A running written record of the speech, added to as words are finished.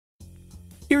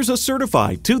Here's a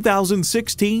certified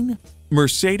 2016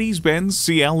 Mercedes-Benz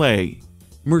CLA.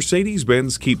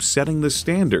 Mercedes-Benz keeps setting the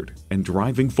standard and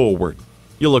driving forward.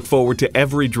 You'll look forward to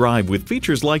every drive with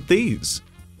features like these: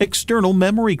 external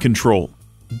memory control,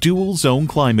 dual zone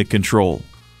climate control,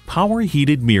 power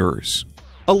heated mirrors,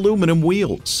 aluminum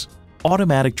wheels,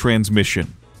 automatic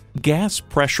transmission, gas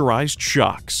pressurized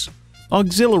shocks,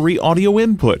 auxiliary audio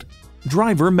input,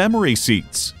 driver memory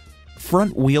seats,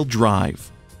 front wheel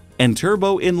drive, and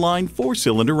turbo inline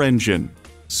 4-cylinder engine.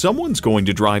 Someone's going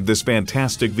to drive this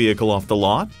fantastic vehicle off the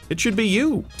lot. It should be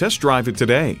you. Test drive it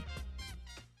today.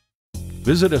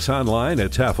 Visit us online at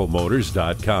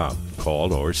tafelmotors.com.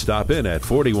 Call or stop in at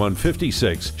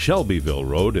 4156 Shelbyville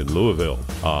Road in Louisville.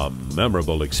 A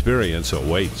memorable experience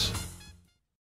awaits.